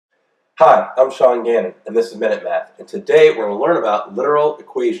Hi, I'm Sean Gannon, and this is Minute Math. And today we're going to learn about literal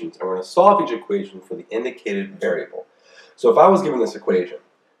equations, and we're going to solve each equation for the indicated variable. So if I was given this equation,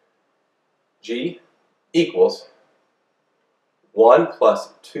 g equals 1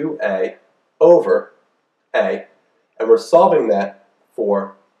 plus 2a over a, and we're solving that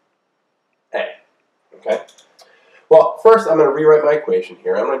for a. Okay? Well, first I'm going to rewrite my equation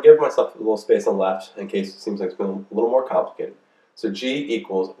here. I'm going to give myself a little space on the left in case it seems like it's been a little more complicated. So g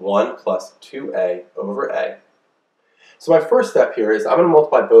equals 1 plus 2a over a. So my first step here is I'm going to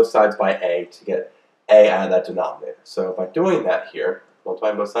multiply both sides by a to get a out of that denominator. So by doing that here,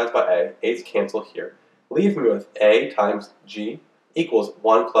 multiplying both sides by a's cancel here, leave me with a times g equals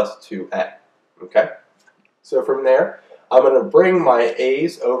 1 plus 2a. Okay? So from there, I'm going to bring my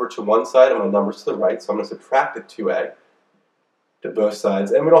a's over to one side and my numbers to the right. So I'm going to subtract the 2a to both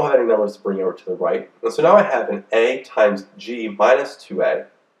sides, and we don't have any numbers to bring over to the right. And so now I have an a times g minus 2a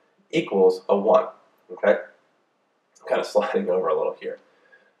equals a 1. Okay? I'm kind of sliding over a little here.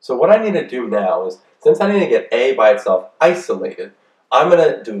 So what I need to do now is, since I need to get a by itself isolated, I'm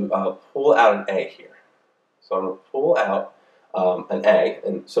going to pull out an a here. So I'm going to pull out an a,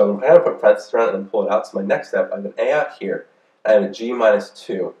 and so I'm going to put parentheses around it and pull it out. So my next step, I have an a out here, I have a g minus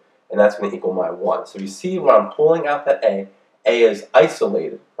 2, and that's going to equal my 1. So you see when I'm pulling out that a is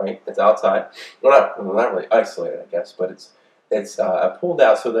isolated, right? It's outside. Well, not really isolated, I guess, but it's pulled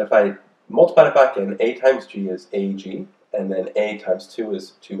out so that if I multiply it back in, a times g is ag, and then a times 2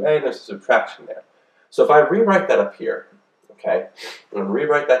 is 2a, and there's a subtraction there. So if I rewrite that up here, okay, I'm going to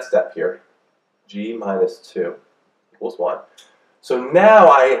rewrite that step here, g minus 2 equals 1. So now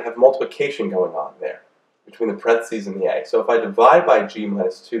I have multiplication going on there between the parentheses and the a. So if I divide by g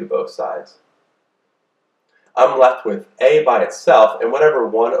minus 2 to both sides, I'm left with a by itself and whatever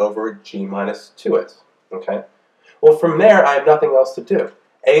 1 over g minus 2 is. Okay? Well, from there, I have nothing else to do.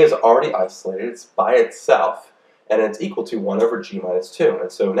 A is already isolated, it's by itself, and it's equal to 1 over g minus 2.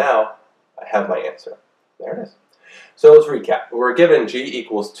 And so now I have my answer. There it is. So let's recap. We're given g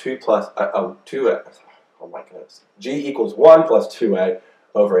equals 2 plus, oh my goodness. G equals 1 plus 2a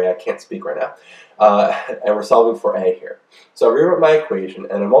over a. I can't speak right now. And we're solving for a here. So I rewrote my equation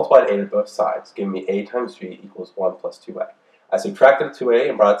and I multiplied a to both sides, giving me a times g equals 1 plus 2a. I subtracted 2a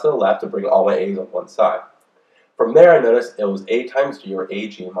and brought it to the left to bring all my a's on one side. From there I noticed it was a times g, or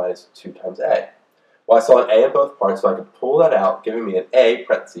ag, minus 2 times a. Well, I saw an a in both parts, so I could pull that out, giving me an a,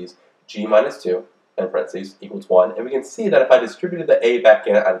 parentheses, g minus 2, and parentheses, equals 1. And we can see that if I distributed the a back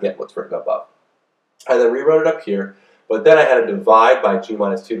in, I'd get what's written above. I then rewrote it up here, but then I had to divide by g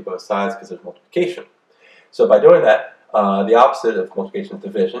minus 2 to both sides because there's multiplication. So by doing that, the opposite of multiplication is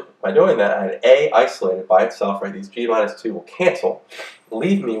division. By doing that, I had a isolated by itself, right? These g minus 2 will cancel,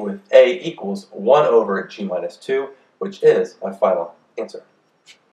 leave me with a equals 1 over g minus 2, which is my final answer.